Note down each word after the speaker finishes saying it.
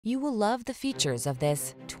You will love the features of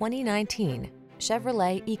this 2019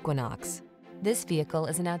 Chevrolet Equinox. This vehicle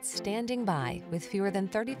is an outstanding buy with fewer than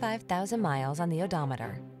 35,000 miles on the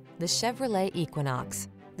odometer. The Chevrolet Equinox,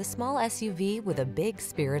 the small SUV with a big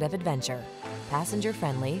spirit of adventure.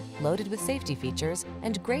 Passenger-friendly, loaded with safety features,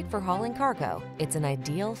 and great for hauling cargo, it's an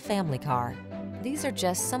ideal family car. These are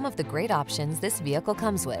just some of the great options this vehicle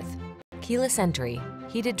comes with: keyless entry,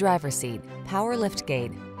 heated driver's seat, power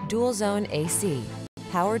liftgate, dual zone AC,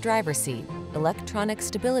 power driver's seat, electronic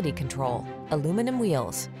stability control, aluminum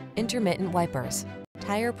wheels, intermittent wipers,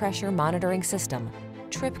 tire pressure monitoring system,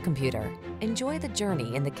 trip computer. Enjoy the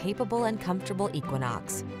journey in the capable and comfortable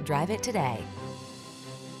Equinox. Drive it today.